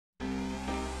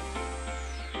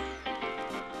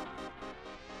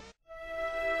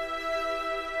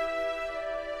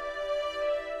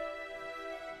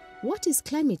What is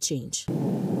climate change?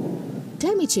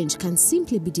 Climate change can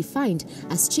simply be defined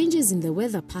as changes in the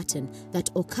weather pattern that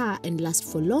occur and last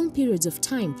for long periods of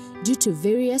time due to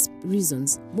various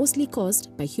reasons, mostly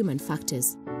caused by human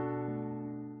factors.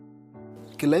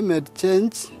 Climate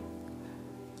change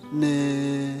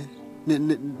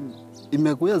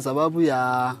imekuja sababu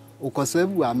ya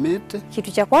ukosefu wa miti.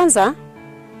 Kitu cha kwanza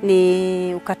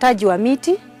ni ukataji wa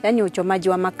miti, yani uchomaji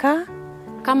wa makaa.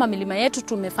 Kama milima yetu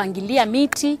tumefangilia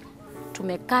miti,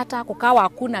 tumekata, kukawa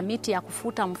hakuna miti ya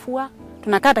kufuta mvua.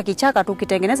 Tunakata kichaka,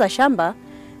 tukitengeneza shamba,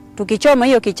 tukichoma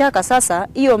hiyo kichaka, sasa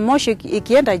hiyo moshi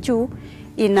ikienda juu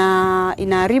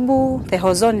inaharibu the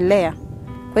ozone layer.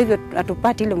 Kwa hivyo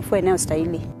hatupati ile mvua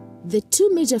inayostahili. The two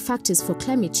major factors for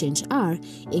climate change are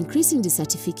increasing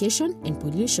desertification and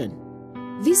pollution.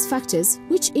 These factors,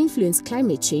 which influence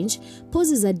climate change,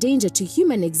 poses a danger to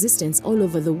human existence all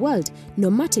over the world,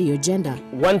 no matter your gender.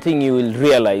 One thing you will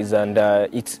realize, and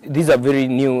this is a very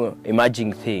new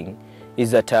emerging thing,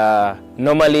 is that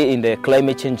normally in the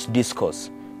climate change discourse,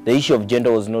 the issue of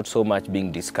gender was not so much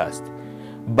being discussed.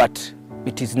 But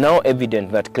it is now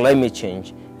evident that climate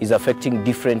change is affecting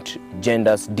different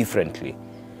genders differently.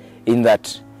 In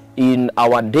that, in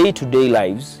our day-to-day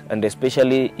lives, and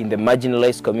especially in the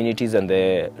marginalized communities and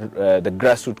the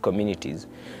grassroots communities,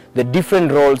 the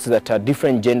different roles that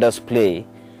different genders play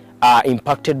are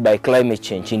impacted by climate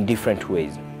change in different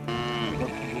ways.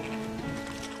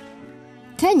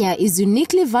 Kenya is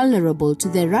uniquely vulnerable to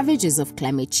the ravages of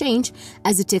climate change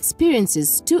as it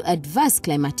experiences two adverse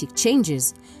climatic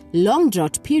changes: long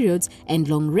drought periods and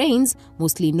long rains,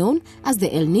 mostly known as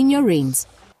the El Niño rains.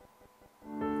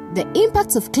 The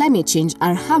impacts of climate change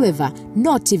are, however,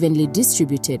 not evenly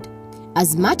distributed.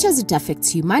 As much as it affects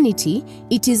humanity,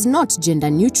 it is not gender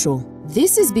neutral.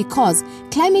 This is because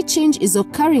climate change is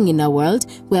occurring in a world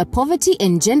where poverty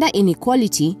and gender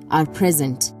inequality are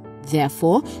present.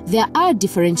 Therefore, there are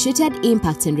differentiated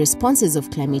impacts and responses of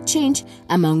climate change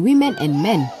among women and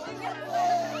men.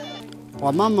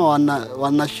 Wamama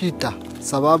wanashita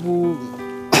sababu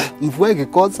mvua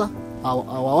ikikosa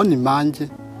hawaoni maji.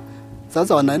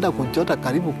 Sasa wanaenda kuchota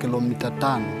karibu kilomita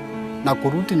 5 na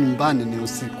kurudi nyumbani ni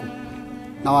usiku.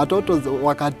 Na watoto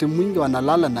wakati mwingi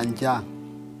wanalala na njaa.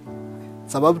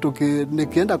 Sababu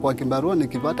nikienda kwa kibarua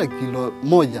nikipata kilo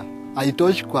 1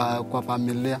 haitoshi kwa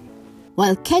familia.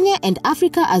 While Kenya and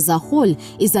Africa as a whole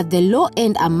is at the low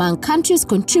end among countries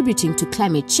contributing to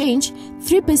climate change,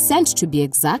 3% to be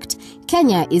exact,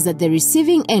 Kenya is at the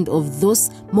receiving end of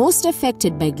those most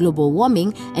affected by global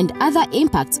warming and other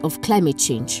impacts of climate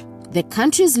change. The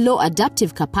country's low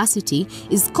adaptive capacity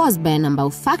is caused by a number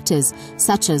of factors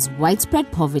such as widespread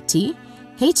poverty,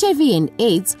 HIV and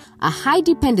AIDS, a high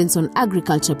dependence on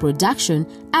agriculture production,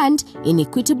 and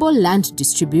inequitable land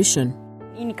distribution.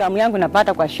 Income yangu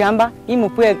napata kwa shamba, hii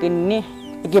mvua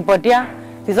ikipotea,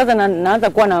 sasa naanza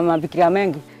kuwa na mafikira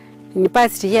mengi. In the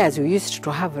past years we used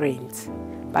to have rains,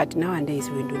 but nowadays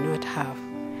we do not have.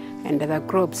 And the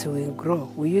crops we grow,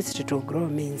 we used to grow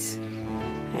maize.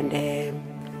 And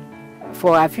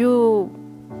for a few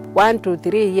 1 to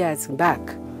 3 years back,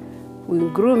 we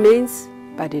grew maize,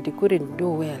 but it couldn't do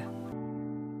well.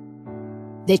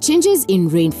 The changes in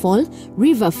rainfall,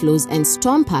 river flows and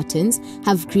storm patterns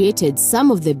have created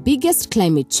some of the biggest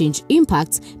climate change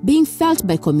impacts being felt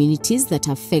by communities that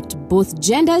affect both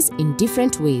genders in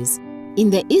different ways. In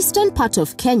the eastern part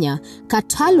of Kenya,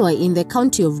 Katalwa in the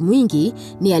county of Mwingi,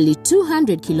 nearly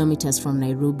 200 kilometers from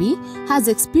Nairobi, has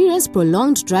experienced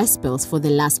prolonged dry spells for the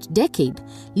last decade,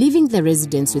 leaving the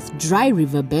residents with dry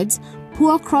riverbeds,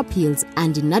 poor crop yields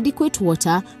and inadequate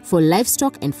water for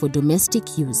livestock and for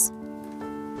domestic use.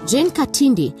 Jane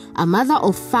Katindi, a mother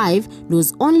of 5,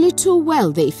 knows only too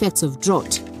well the effects of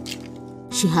drought.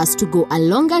 She has to go a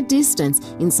longer distance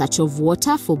in search of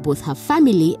water for both her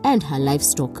family and her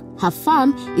livestock. Her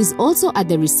farm is also at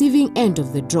the receiving end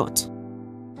of the drought.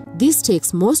 This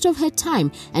takes most of her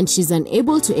time and she's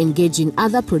unable to engage in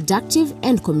other productive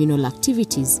and communal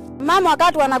activities. Mama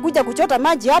wakati wanakuja kuchota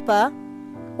maji hapa,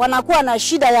 wanakuwa na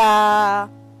shida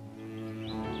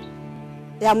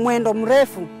ya mwendo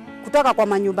mrefu kutoka kwa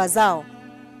manyumba zao.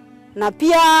 Na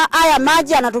pia haya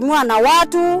maji yanatumiwa na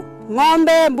watu,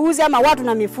 ng'ombe, mbuzi ama watu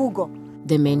na mifugo.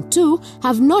 The men too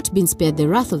have not been spared the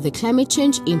wrath of the climate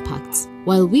change impacts.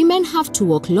 While women have to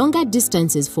walk longer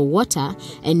distances for water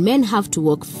and men have to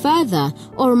walk further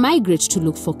or migrate to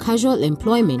look for casual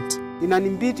employment.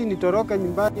 Inanibidi nitoroke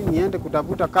nyumbani niende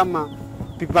kutafuta kama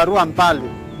kibarua mbali.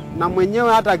 Na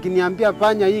mwenyewe hata akiniambia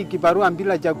fanya hii kibarua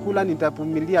bila chakula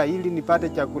nitavumilia ili nipate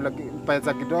chakula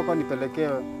pesa kidogo nipelekee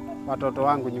watoto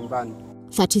wangu nyumbani.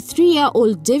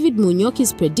 33-year-old David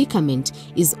Munyoki's predicament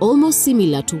is almost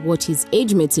similar to what his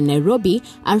age mates in Nairobi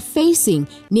are facing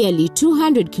nearly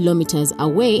 200 kilometers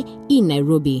away in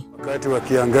Nairobi. Wakati wa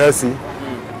kiangazi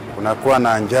kunakuwa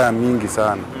na njaa mingi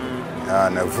sana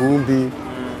na vumbi,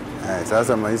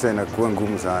 sasa maisha inakuwa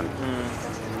ngumu sana.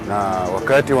 Na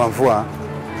wakati wa mvua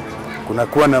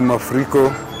kunakuwa na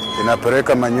mafuriko,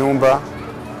 inapeleka manyumba.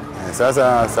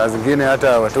 Sasa saa zingine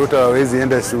hata watoto hawezi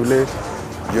enda shule.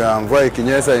 Mvua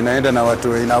ikinyesha inaenda na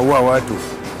watu, inaua watu.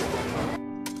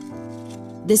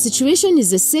 The situation is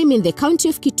the same in the county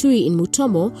of Kitui in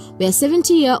Mutomo, where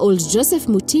 70-year-old Joseph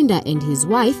Mutinda and his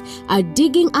wife are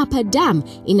digging up a dam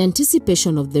in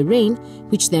anticipation of the rain,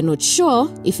 which they're not sure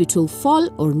if it will fall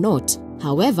or not.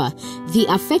 However, the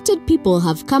affected people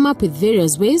have come up with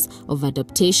various ways of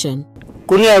adaptation.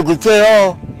 Kunia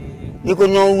kucheo,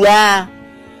 nikunyouya,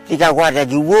 tikakwata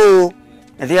kiwo,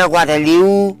 tikakwata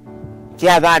liu,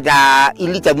 tiabada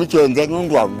ilita mchonze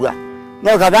nyundwagwa.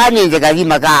 No kabani nje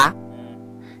kazimaka.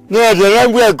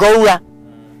 Niye kouya.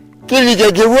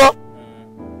 Kilike kiwo.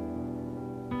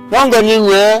 Wango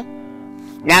niwe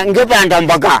na ngepanda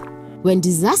mpaka. When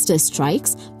disaster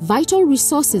strikes, vital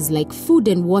resources like food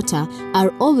and water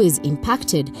are always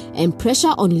impacted, and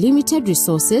pressure on limited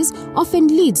resources often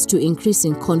leads to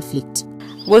increasing conflict.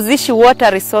 Wazishi Water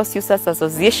Resource Users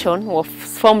Association was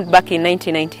formed back in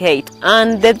 1998.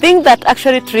 And the thing that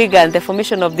actually triggered the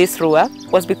formation of this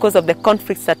RUA was because of the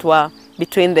conflicts that were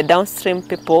between the downstream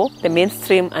people, the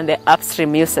mainstream and the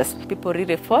upstream users. People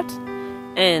really fought,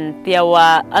 and there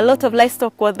were a lot of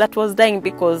livestock that was dying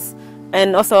because,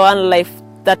 and also one life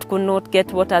that could not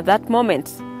get water at that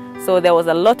moment. So there was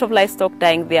a lot of livestock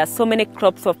dying. There are so many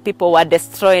crops of people were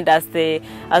destroyed as the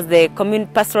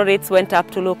community pastorates went up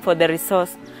to look for the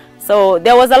resource. So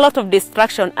there was a lot of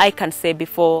destruction, I can say,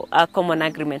 before a common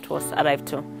agreement was arrived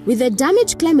to. With the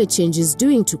damage climate change is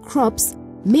doing to crops,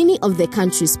 many of the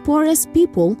country's poorest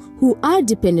people who are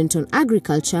dependent on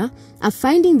agriculture are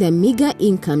finding their meager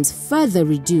incomes further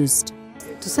reduced.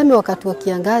 Tuseme wakati wa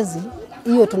kiangazi,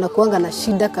 hiyo tunakuanga na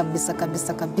shida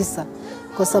kabisa.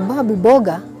 Kwa sababu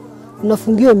boga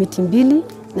unafungiwa miti 2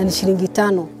 na ni shilingi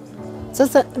 5.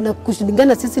 Sasa na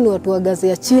kushindana sisi ni watu wa gazi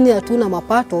ya chini, hatuna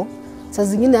mapato. Saa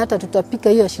zingine hata tutapika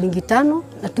hiyo shilingi 5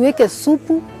 na tuweke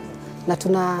supu na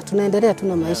tunaendelea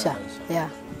tuna maisha. Yeah.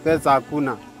 Pesa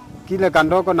hakuna. Kile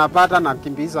kandoko napata na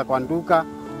kimbiza kwa nduka,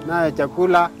 naye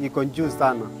chakula iko juu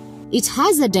sana. It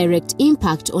has a direct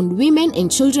impact on women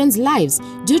and children's lives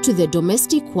due to the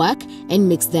domestic work and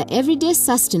makes their everyday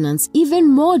sustenance even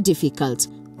more difficult.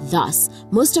 Thus,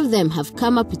 most of them have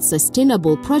come up with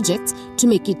sustainable projects to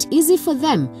make it easy for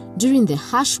them during the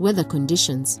harsh weather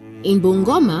conditions. In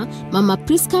Bungoma, Mama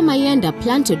Priska Mayenda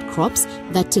planted crops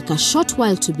that take a short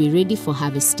while to be ready for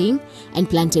harvesting and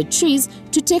planted trees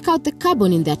to take out the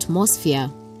carbon in the atmosphere.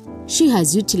 She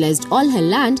has utilized all her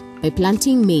land by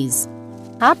planting maize.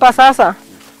 Hapa sasa,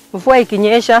 mvua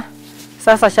ikinyesha,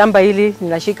 sasa shamba hili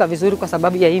linashika vizuri kwa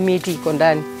sababu ya hii miti iko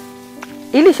ndani.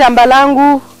 Hili shamba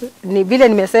langu ni vile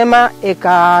nimesema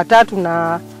eka 3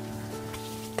 na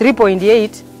 3.8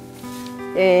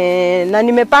 na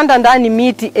nimepanda ndani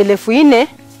miti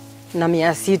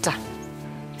 4,600.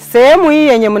 Sehemu hii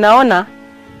yenye mnaona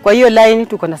kwa hiyo line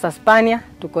tuko na Sesbania,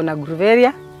 tuko na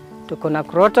Grevillea, tuko na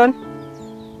Croton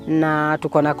na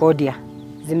tuko na Cordia.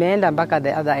 Zimeenda mpaka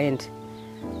the other end.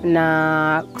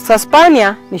 Na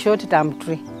Sesbania ni short term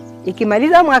tree.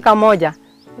 Ikimaliza mwaka moja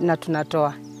na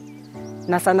tunatoa.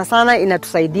 Na sana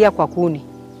inatusaidia kwa kuni.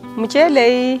 Mchele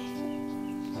hii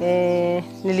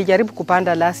nilijaribu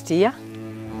kupanda last year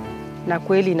na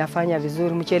kweli inafanya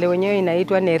vizuri. Mchele wenyewe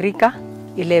inaitwa Nerika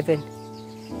 11.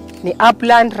 Ni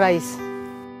upland rice.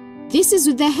 This is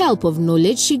with the help of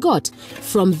knowledge she got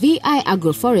from VI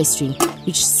Agroforestry,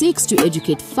 which seeks to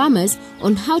educate farmers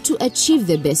on how to achieve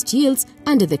the best yields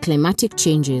under the climatic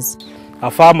changes.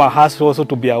 A farmer has also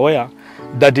to be aware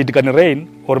that it can rain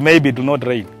or maybe do not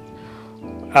rain.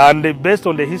 And based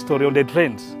on the history, on the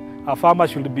trends, a farmer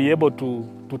should be able to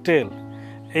tell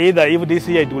either if this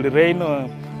year it will rain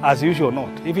as usual or not.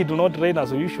 If it do not rain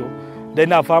as usual,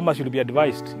 then a farmer should be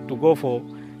advised to go for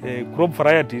crop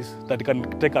varieties that can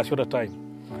take a shorter time.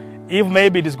 If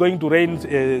maybe it is going to rain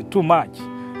too much,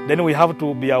 then we have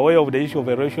to be aware of the issue of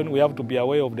erosion. We have to be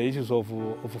aware of the issues of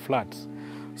floods.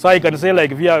 So I can say,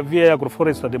 like via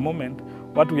agroforestry at the moment,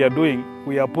 what we are doing,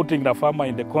 we are putting the farmer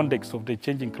in the context of the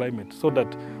changing climate, so that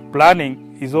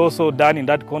planning is also done in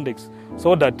that context,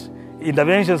 so that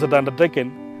interventions that are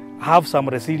undertaken have some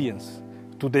resilience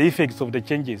to the effects of the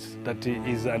changes that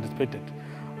is anticipated.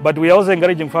 But we are also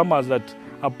encouraging farmers that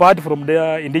apart from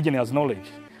their indigenous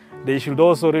knowledge, they should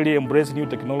also really embrace new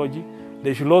technology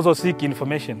they should also seek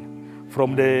information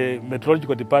from the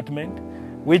meteorological department,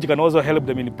 which can also help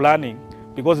them in planning,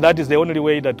 because that is the only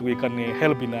way that we can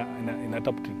help in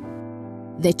adapting.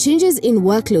 The changes in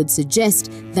workload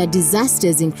suggest that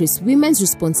disasters increase women's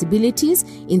responsibilities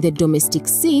in the domestic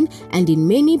scene and in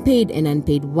many paid and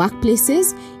unpaid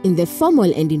workplaces, in the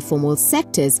formal and informal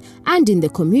sectors, and in the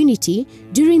community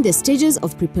during the stages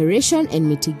of preparation and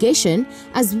mitigation,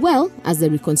 as well as the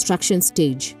reconstruction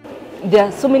stage. There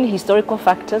are so many historical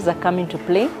factors that come into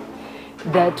play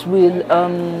that will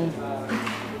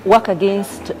work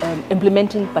against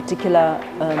implementing particular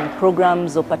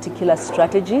programs or particular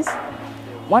strategies.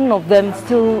 One of them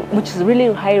still, which is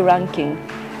really high ranking,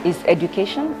 is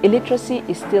education. Illiteracy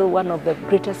is still one of the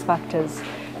greatest factors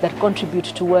that contribute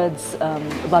towards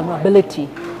vulnerability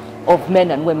of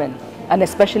men and women, and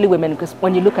especially women, because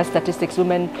when you look at statistics,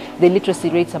 the illiteracy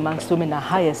rates amongst women are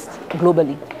highest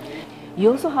globally. You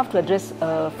also have to address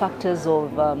factors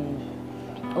of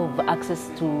access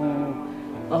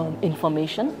to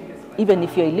information. Even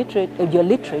if you're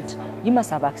literate, you must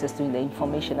have access to the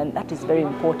information, and that is very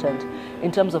important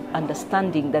in terms of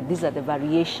understanding that these are the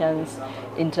variations,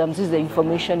 this is the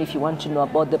information if you want to know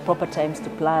about the proper times to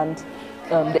plant,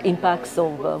 the impacts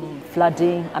of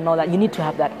flooding and all that. You need to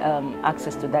have that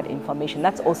access to that information.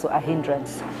 That's also a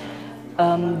hindrance.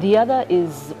 The other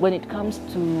is when it comes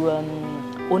to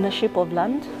ownership of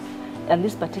land, and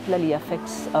this particularly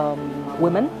affects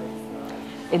women,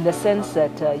 in the sense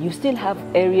that you still have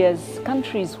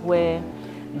countries where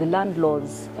the land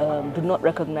laws do not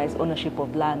recognize ownership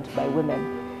of land by women.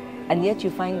 And yet you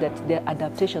find that there are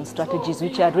adaptation strategies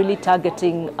which are really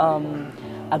targeting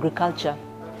agriculture.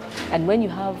 And when you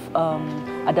have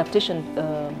adaptation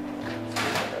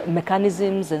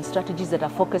mechanisms and strategies that are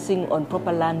focusing on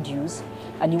proper land use,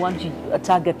 and you want to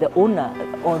target the owner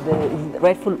or the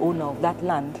rightful owner of that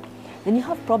land, then you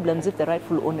have problems if the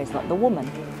rightful owner is not the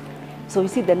woman. So you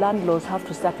see, the land laws have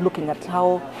to start looking at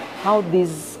how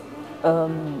these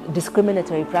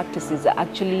discriminatory practices are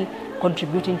actually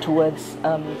contributing towards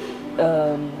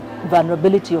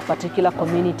vulnerability of particular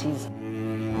communities.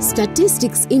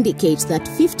 Statistics indicate that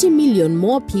 50 million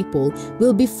more people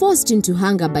will be forced into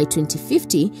hunger by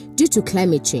 2050 due to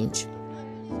climate change.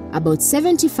 About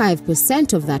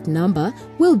 75% of that number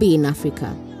will be in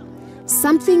Africa.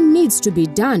 Something needs to be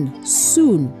done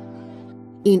soon.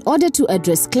 In order to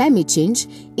address climate change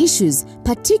issues,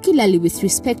 particularly with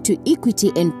respect to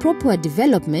equity and proper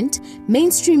development,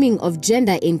 mainstreaming of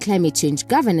gender in climate change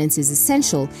governance is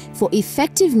essential for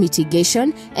effective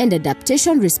mitigation and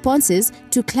adaptation responses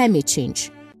to climate change.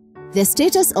 The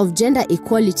status of gender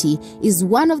equality is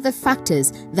one of the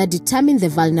factors that determine the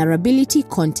vulnerability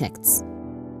contexts.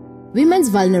 Women's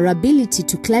vulnerability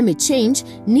to climate change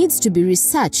needs to be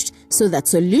researched so that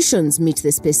solutions meet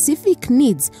the specific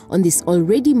needs on this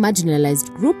already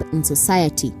marginalized group in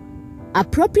society.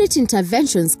 Appropriate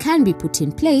interventions can be put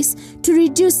in place to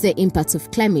reduce the impacts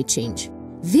of climate change.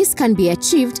 This can be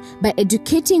achieved by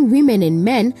educating women and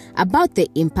men about the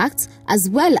impacts as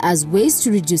well as ways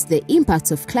to reduce the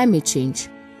impacts of climate change.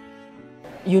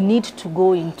 You need to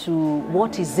go into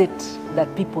what is it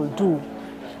that people do,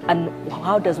 and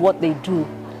how does what they do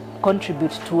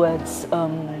contribute towards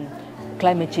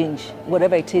climate change,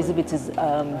 whatever it is, if it is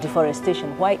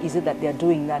deforestation. Why is it that they are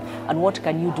doing that, and what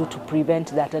can you do to prevent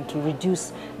that and to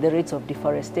reduce the rates of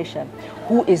deforestation?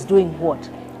 Who is doing what?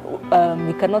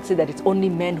 We cannot say that it's only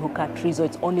men who cut trees or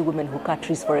it's only women who cut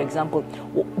trees, for example.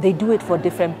 They do it for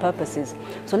different purposes.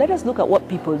 So let us look at what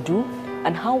people do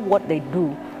and how what they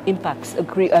do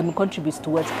contributes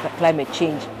towards climate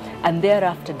change, and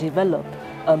thereafter develop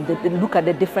look at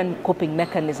the different coping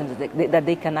mechanisms that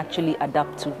they can actually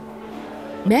adapt to.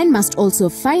 Men must also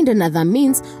find another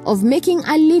means of making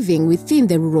a living within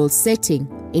the rural setting.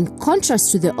 In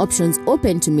contrast to the options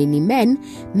open to many men,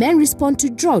 men respond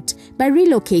to drought by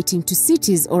relocating to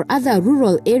cities or other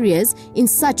rural areas in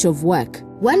search of work.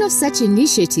 One of such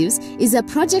initiatives is a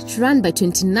project run by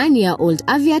 29-year-old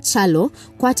Avia Chalo,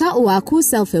 Kwata Oaku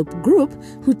self-help group,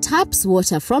 who taps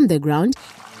water from the ground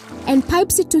and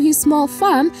pipes it to his small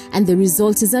farm, and the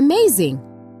result is amazing.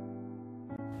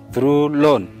 Through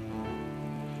loan,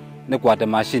 ne kwata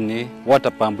machine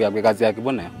water pump ya kazi ya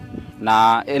kibone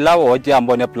na elawo oje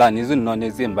ambone plan izu none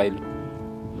zimba ilu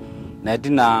na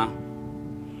dina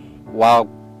wa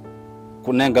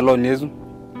kunenga loan izu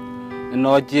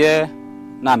noje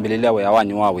na mbilelewa ya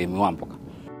wanyu wawe miwamboka.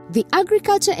 The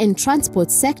agriculture and transport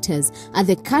sectors are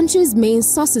the country's main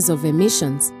sources of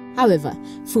emissions. However,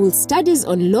 full studies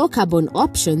on low-carbon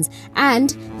options and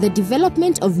the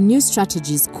development of new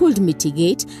strategies could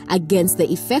mitigate against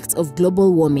the effects of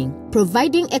global warming.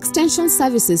 Providing extension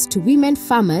services to women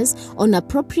farmers on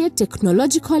appropriate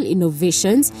technological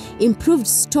innovations, improved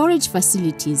storage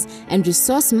facilities, and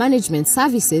resource management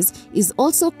services is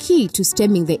also key to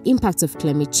stemming the impacts of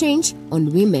climate change on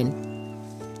women.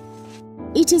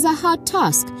 It is a hard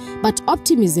task, but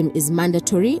optimism is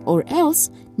mandatory, or else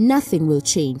nothing will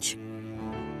change.